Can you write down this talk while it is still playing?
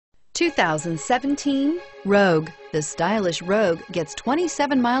2017 Rogue. The stylish Rogue gets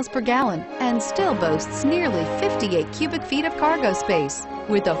 27 miles per gallon and still boasts nearly 58 cubic feet of cargo space.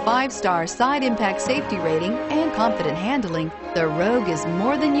 With a 5-star side impact safety rating and confident handling, the Rogue is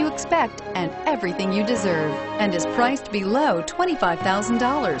more than you expect and everything you deserve, and is priced below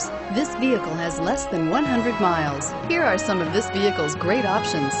 $25,000. This vehicle has less than 100 miles. Here are some of this vehicle's great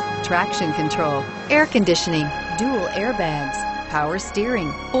options: traction control, air conditioning, dual airbags, power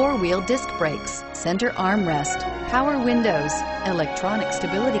steering, 4-wheel disc brakes, center armrest, power windows, electronic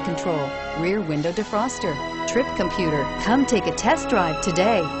stability control, rear window defroster, trip computer. Come take a test drive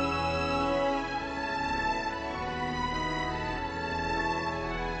today.